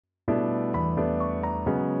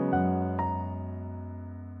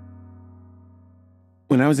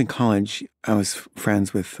when I was in college, I was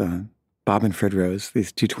friends with Bob and Fred Rose,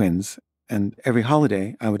 these two twins. And every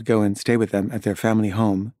holiday, I would go and stay with them at their family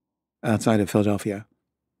home outside of Philadelphia.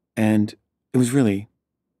 And it was really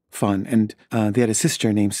fun. And they had a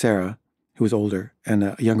sister named Sarah, who was older, and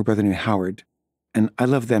a younger brother named Howard. And I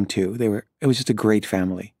loved them too. It was just a great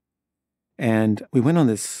family. And we went on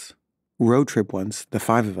this road trip once, the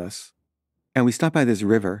five of us, and we stopped by this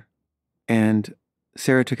river. And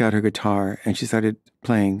Sarah took out her guitar and she started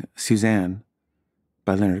playing Suzanne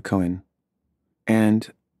by Leonard Cohen.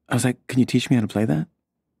 And I was like, can you teach me how to play that?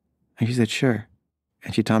 And she said, sure.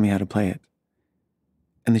 And she taught me how to play it.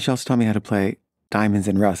 And then she also taught me how to play Diamonds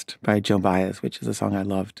and Rust by Joan Baez, which is a song I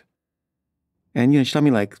loved. And, she taught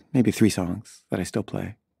me like maybe 3 songs that I still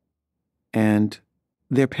play. And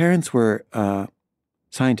their parents were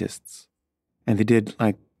scientists, and they did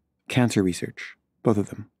like cancer research, both of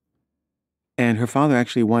them. And her father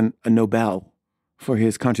actually won a Nobel for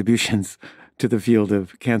his contributions to the field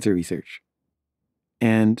of cancer research.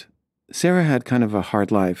 And Sarah had kind of a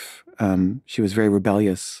hard life. She was very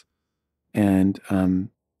rebellious, and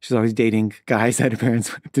she was always dating guys that her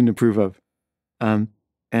parents didn't approve of. And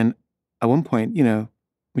at one point, when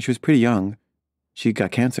she was pretty young, she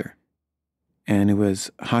got cancer. And it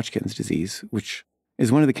was Hodgkin's disease, which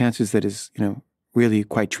is one of the cancers that is, really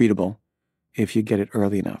quite treatable if you get it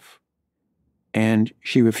early enough. And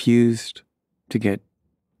she refused to get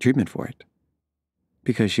treatment for it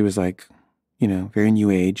because she was like, very new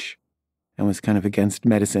age and was kind of against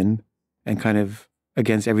medicine and kind of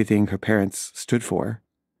against everything her parents stood for.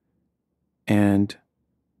 And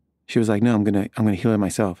she was like, no, I'm going to heal it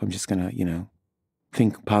myself. I'm just going to,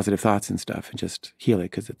 think positive thoughts and stuff and just heal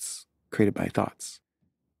it because it's created by thoughts.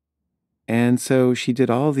 And so she did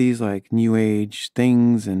all these like new age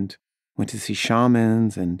things and went to see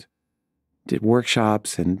shamans and did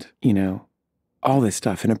workshops and, all this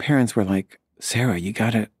stuff. And her parents were like, Sarah, you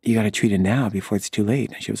gotta treat it now before it's too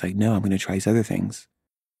late. And she was like, no, I'm going to try these other things.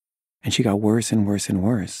 And she got worse and worse and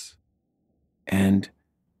worse. And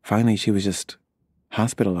finally she was just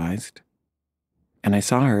hospitalized. And I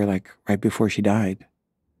saw her like right before she died.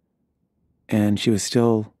 And she was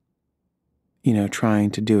still, trying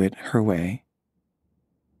to do it her way.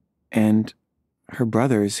 And her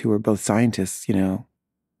brothers, who were both scientists,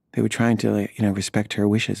 they were trying to, respect her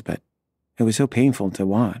wishes, but it was so painful to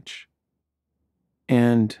watch.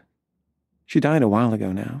 And she died a while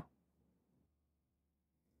ago now.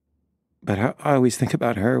 But I always think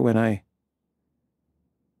about her when I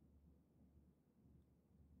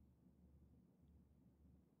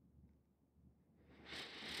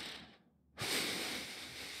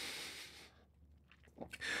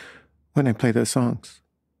play those songs.